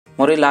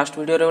More last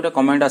video रे गोटे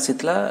comment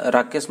आसीथिला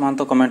Rakesh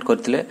Mahanto comment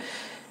करथिले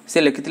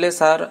से लिखिथिले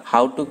sir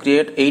how to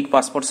create 8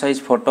 passport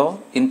size photo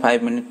in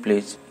 5 minute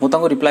please मु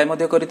तांको रिप्लाई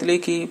मध्ये करथिली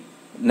कि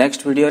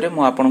नेक्स्ट वीडियो रे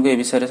मु आपनको ए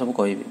विषय रे सब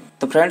कहबी।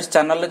 तो फ्रेंड्स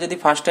चैनल रे जदी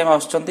फर्स्ट टाइम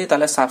आछंती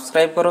ताले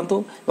सब्सक्राइब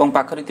करंतु एवं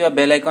पाखरि थिबा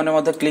बेल आइकन रे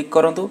मध्ये क्लिक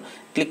करंतु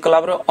क्लिक कला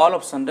पर ऑल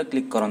ऑप्शन रे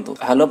क्लिक करंतु।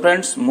 हेलो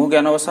फ्रेंड्स मु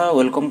ज्ञानवसा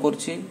वेलकम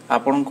करछि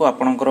आपनको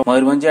आपनकर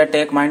मयूरभंजिया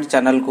टेक माइंड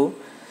चैनल को।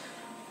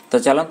 तो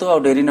चलंतु आ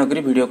डेरी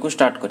नगरी वीडियो को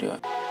स्टार्ट करिवा।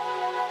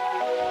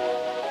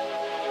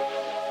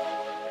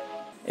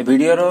 ए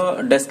वीडियो रो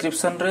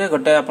डिस्क्रिप्शन रे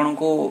गोटे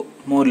आपनको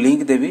मो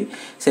लिंक देबी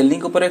से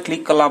लिंक ऊपर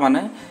क्लिक कला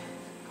माने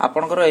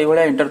आपनकर ए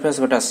भलिया इंटरफेस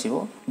गोटे आसीबो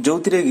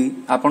जोथिरे कि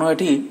आपन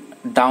एठी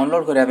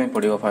डाउनलोड करिया पे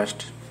पड़िबो।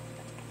 फर्स्ट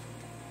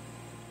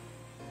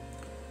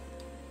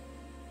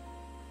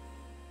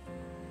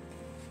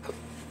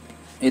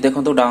ये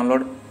देखंतु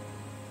डाउनलोड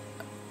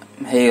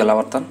हे गला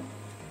बर्तन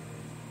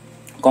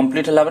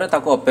कंप्लीट हला परे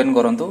ताको ओपन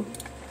करंतु।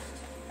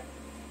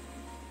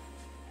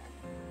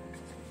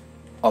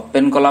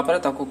 ओपन कला परे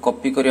ताको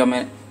कॉपी करी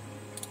हमें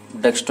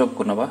डेस्कटॉप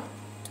को नबा।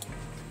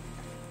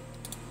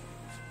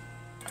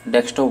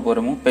 डेस्कटॉप पर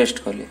मु पेस्ट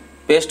कली।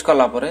 पेस्ट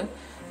कला परे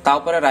ता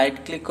ऊपर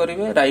राइट क्लिक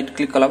करिवे। राइट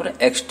क्लिक कला परे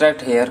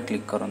एक्सट्रैक्ट हेयर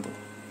क्लिक करंतु।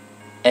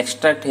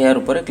 एक्सट्रैक्ट हेयर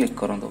ऊपर क्लिक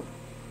करंतु।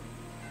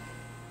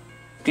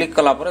 क्लिक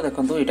कला परे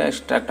देखंतु एटा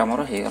एक्सट्रैक्ट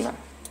हमर हे गला।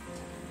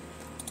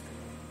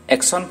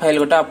 एक्शन फाइल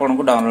गोटा आपन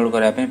को डाउनलोड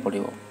करिया पे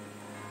पड़िबो।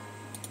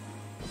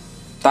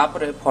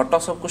 तापरे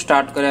फोटोशॉप को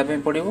स्टार्ट करिया पे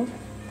पड़िबो।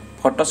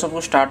 फोटोशॉप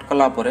को स्टार्ट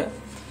कला परे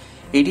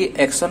एडी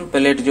एक्शन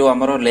पैलेट जो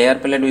हमरो लेयर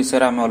पैलेट विषय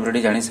हम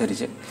ऑलरेडी जानि सरी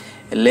छे।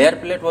 लेयर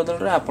पैलेट बदल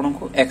रे आपन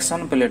को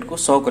एक्शन पैलेट को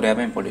शो करिया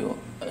पे पड़िबो।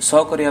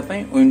 शो करिया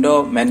पे विंडो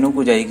मेनू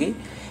को जाई कि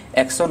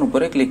एक्शन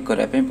ऊपर क्लिक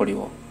करिया पे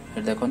पड़िबो।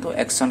 ए देखंतु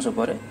एक्शन्स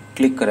ऊपर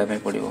क्लिक करिया पे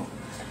पड़िबो।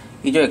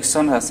 ई जो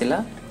एक्शन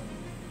आसिला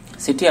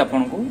सिटी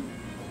आपन को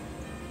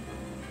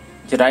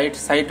जे राइट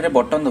साइड रे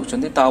बटन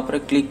दउछंती ता ऊपर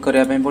क्लिक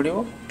करिया पे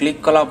पड़िबो।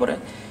 क्लिक कला परे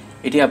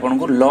एटी आपन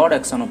को लोड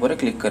एक्शन ऊपर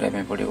क्लिक करिया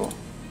पे पड़िबो।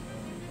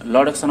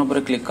 लोड एक्शन ऊपर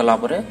क्लिक कला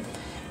परे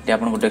एटी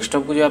आपन को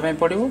डेस्कटॉप को जाय पे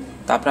पड़िबो।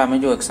 तापर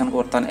हमें जो एक्शन को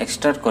बर्तन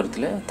एक्सट्रैक्ट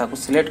करथिले ताको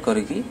सिलेक्ट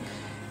करिकि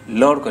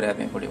लोड करिया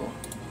पे पड़िबो।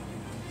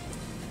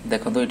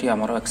 देखंतु एटी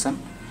हमर एक्शन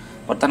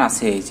बर्तन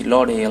आसी आइछि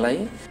लोड हे गला।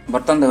 ये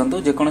बर्तन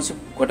देखंतु जे कोनोसी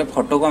गोटे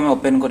फोटो को हमें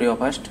ओपन करियो।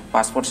 फर्स्ट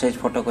पासपोर्ट साइज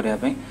फोटो करिया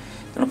पे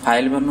तनो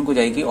फाइल मेनू को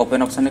जाई कि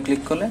ओपन ऑप्शन रे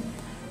क्लिक करले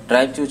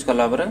ड्राइव चूज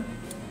कला परे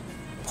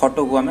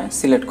फोटो को हमें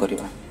सिलेक्ट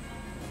करिवा।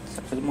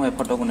 सपोज मु ए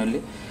फोटो को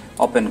नेली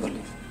ओपन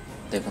कली।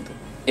 देखंतु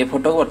ए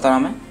फोटो को बर्तन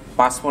हमें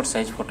पासपोर्ट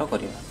साइज फोटो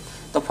करिवा।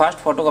 तो फर्स्ट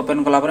फोटो को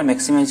ओपन कला परे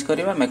मैक्सिमाइज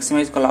करिवा।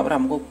 मैक्सिमाइज कला परे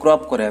हमको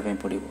क्रॉप करिया पे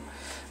पड़िबो।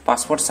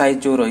 पासपोर्ट साइज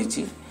जो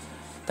रहिछि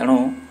तणो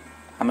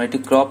हम एटी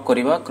क्रॉप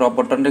करिवा। क्रॉप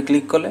बटन रे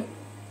क्लिक कले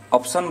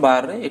ऑप्शन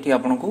बार रे एटी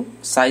आपन को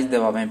साइज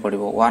देबा पे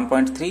पड़िबो।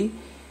 1.3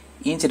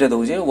 इंच रे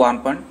दोजे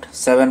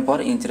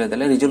 1.74 इंच रे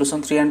देले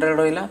रिजोल्यूशन 300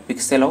 रहिला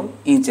पिक्सेल और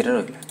इंच रे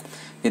रहिला।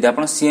 यदि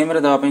आपन सीएम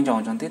रे देबा पे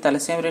चाहउछंती ताले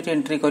सीएम रे एटी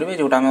एंट्री करिवे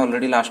जोटा हम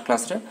ऑलरेडी लास्ट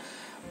क्लास रे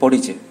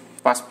पढिचे।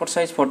 पासपोर्ट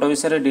साइज फोटो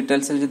विषय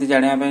डिटेल्स जदि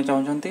जानिया पे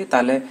चाहउछंती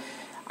ताले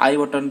आई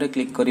बटन रे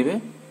क्लिक करिवे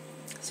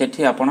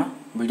सेठी आपण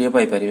वीडियो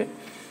पाई परिवे।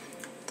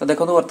 तो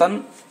देखो बर्तन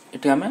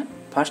एठी हमें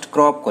फर्स्ट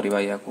क्रॉप करबा।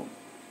 याको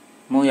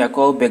मु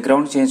याको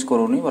बैकग्राउंड चेंज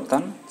करूनी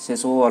बर्तन से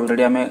सब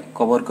ऑलरेडी हमें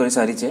कवर कर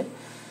सारी छे।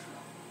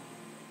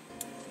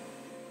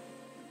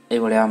 ए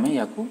बळिया हमें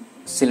याको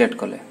सिलेक्ट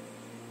कले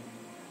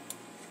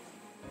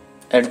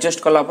एडजस्ट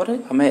कला परे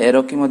हमें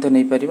एरो की मध्ये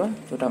नै परिबा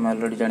जोटा हम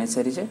ऑलरेडी जानि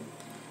सारी छे।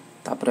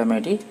 तापर हमें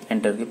एठी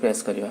एंटर की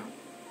प्रेस करिवा।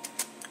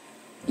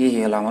 ये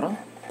हे हला हमर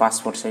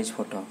पासपोर्ट साइज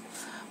फोटो।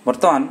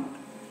 बर्तमान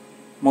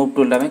मूव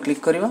टूल में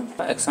क्लिक करिवा।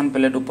 एक्शन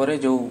पैलेट ऊपर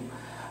जो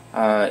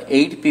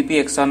 8 पीपी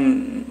एक्शन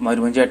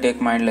मयूरभंजिया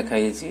टेक माइंड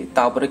लिखाई छी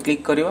ता ऊपर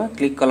क्लिक करिवा।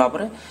 क्लिक कला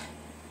परे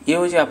ये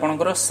होची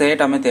आपनकर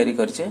सेट हमें तयारी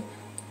करछे।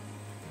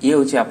 ये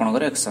होची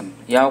आपनकर एक्शन।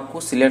 या को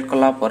सिलेक्ट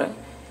कला परे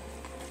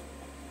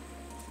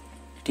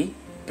एठी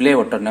प्ले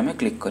बटन में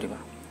क्लिक करिवा।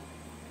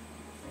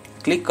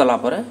 क्लिक कला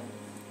परे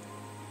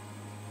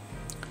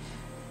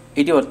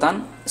एटी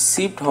बर्तन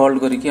शिफ्ट होल्ड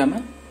करके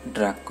हमें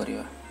ड्रैग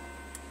करिवा।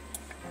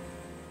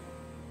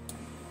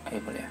 ए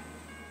बढिया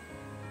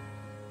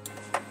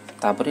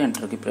तापर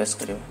एंटर की प्रेस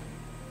करिवा।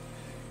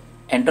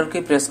 एंटर की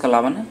प्रेस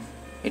कला माने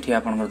एठी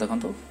आपन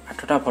देखंतु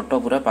 8टा फोटो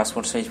पूरा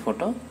पासपोर्ट साइज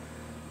फोटो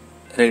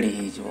रेडी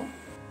हे जिवो।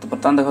 तो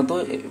बर्तन देखंतु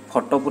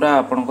फोटो पूरा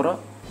आपनकर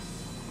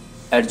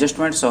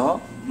एडजस्टमेंट सह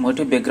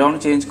मोठी बैकग्राउंड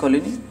चेंज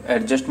कलिनी।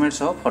 एडजस्टमेंट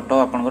सह फोटो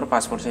आपनकर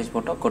पासपोर्ट साइज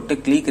फोटो गोटे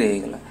क्लिक रे हे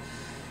गेला।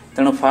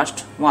 तेणु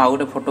फास्ट मु आ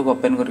गोटे फोटो को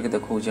ओपन करके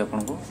देखौछि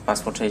आपनको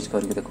पासपोर्ट साइज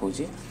करके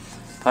देखौछि।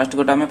 फास्ट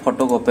गोटे हमें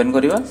फोटो को ओपन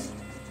करिवा।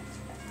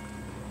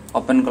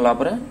 ओपन कला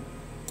परे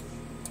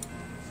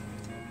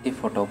ए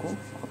फोटो को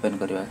ओपन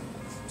करिवा।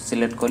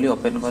 सिलेक्ट कली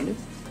ओपन कली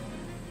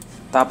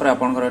तापर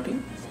आपनकर एटी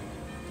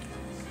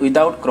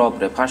विदाउट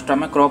क्रॉप रे फास्ट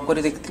हमें क्रॉप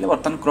करी देखिथिले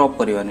बर्तन क्रॉप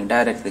करिवानी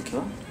डायरेक्ट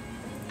देखिवा।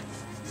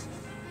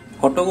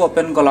 फोटो को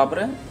ओपन कला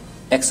परे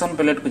एक्शन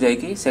पैलेट को जाई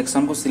कि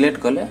सेक्शन को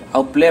सिलेक्ट कले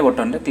आ प्ले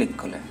बटन रे क्लिक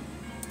कले।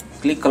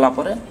 क्लिक कला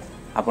परे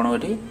आपण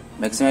एटी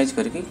मैक्सिमाइज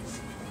करके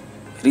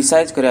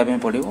रिसाइज करिया पे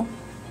पड़िबो।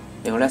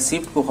 एगोला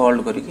शिफ्ट को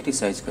होल्ड करके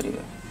रिसाइज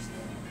करिवे।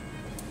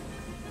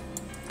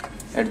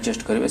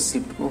 एडजस्ट करेंगे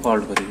शिफ्ट को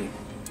होल्ड करेंगे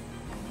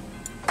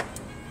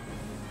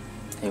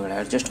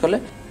एडजस्ट कले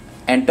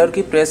एंटर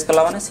की प्रेस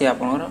कला माने से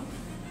आपनकर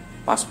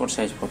पासपोर्ट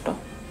साइज फोटो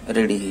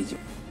रेडी हो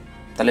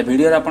ताले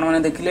वीडियो आपण माने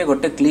देखिले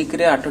गोटे क्लिक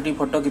रे 8टी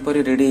फोटो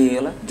किपरि रेडी हो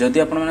गला जदि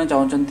आपण माने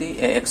चाहउचंती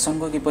एक्शन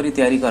को किपरि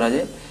तयारी करा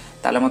जाय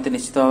ताले मते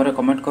निश्चित भाव में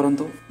कमेंट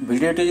करंतु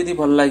वीडियोटी जदि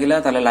भल लागिला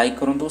ताले लाइक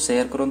करंतु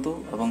शेयर करंतु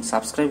एवं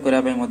सब्सक्राइब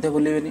करिया पय मध्ये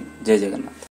भूलिबेनी जय जगन्नाथ।